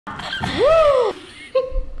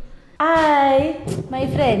My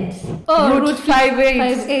friend. Oh, Route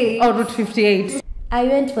 58 or Route 58. I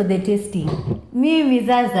went for the tasting. Mimi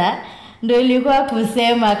sasa ndo ilikuwa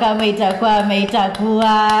kusema kama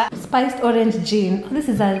itakuwa Spiced orange gin. This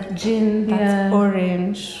is a gin that's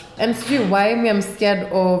orange. And see why I'm scared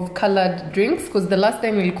of colored drinks, because the last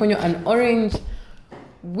time nilikunywa an orange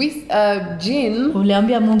with a gin.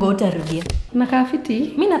 Uliambia Mungu utarudia. Inakaa fiti.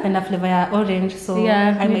 Mimi napenda flavor ya orange, so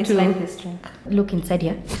I might like this drink. Look inside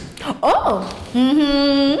here. Oh.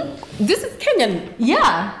 This is Kenyan.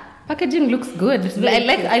 Yeah. Packaging looks good.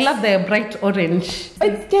 I love the bright orange.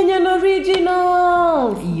 It's Kenyan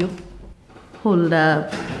original. Yup. Hold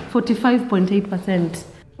up. 45.8%.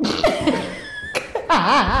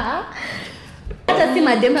 Hata si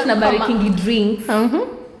madem tunabariki drinks.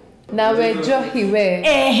 Nawe Johiwe.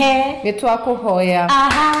 Netwako hoya.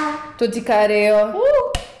 Totikareo.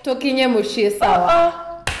 Tokinye mushie sawa.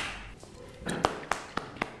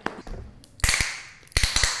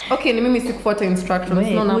 Okay, ni mimi sikufuata instructions.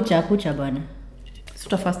 No. Kucha bwana.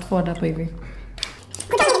 Tuta fast forward hapa hivi.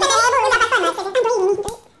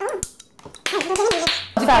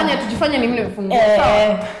 Tujifanye ni mimi nimefungua.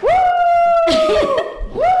 Sawa.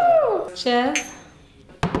 Cheers.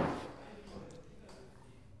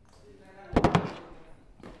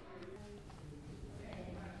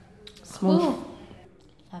 Smooth.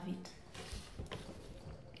 Love it.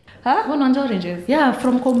 Huh? One on oranges. Yeah,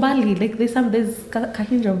 from Kombali. Like there's a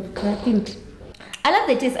hint. I love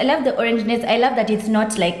the taste. I love the orangeness. I love that it's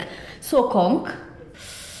not like so conk.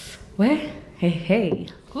 Where? Hey.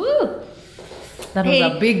 Ooh. That was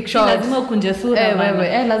a big shot. Lazima ukunje sura.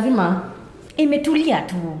 Lazima. Imetulia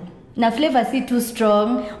tu. Na flavor si too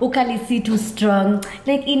strong, ukali si too strong.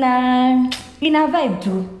 Like ina vibe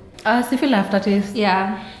tu. Si feel aftertaste.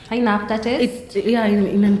 Yeah. Haina aftertaste.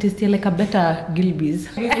 Inanitastia like a better Gilbey's.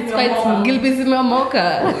 It's quite smooth. Gilbey's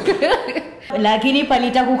imeomoka. Lakini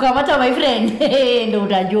palita kukamata my friend. Ndo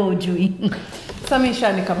utajua ujui.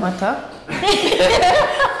 Samisha nikamata.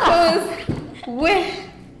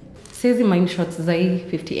 Says mind shots za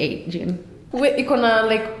 58 gin. Iko na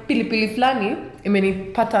like pilipili flani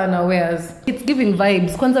imenipata unawares. It's giving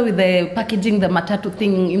vibes. Kwanza with the packaging, the matatu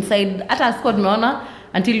thing inside. Hata squad meona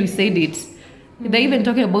until you said it. They're even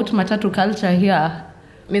talking about matatu culture here.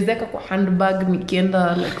 Nizeka kwa handbag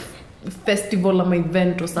nikienda like festival or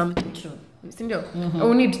event or something. True. Sindio?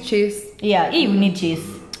 We need chase. Yeah, you need chase.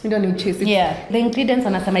 You don't need chase. Yeah. The ingredients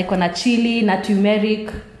anasema iko na chili na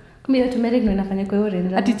turmeric. Kumbe turmeric ndio inafanya kwa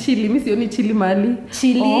orange. Ati chili, mimi sioni chili mali.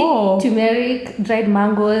 Chili, turmeric, dried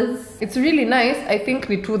mangoes. It's really nice. I think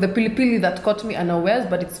ni true the pilipili that caught me unawares,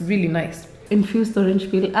 but it's really nice. Infused orange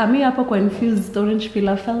peel. Me hapo kwa infused orange peel,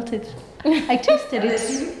 I felt it. I tasted it.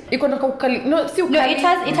 Iko na ukali. No, si ukali. No,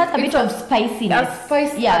 it has a bit of spiciness. A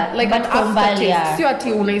spicy, yeah, like but an aftertaste. Yeah. Sio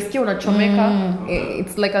ati unaisikia unachomeka.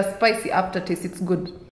 It's like a spicy aftertaste. It's good.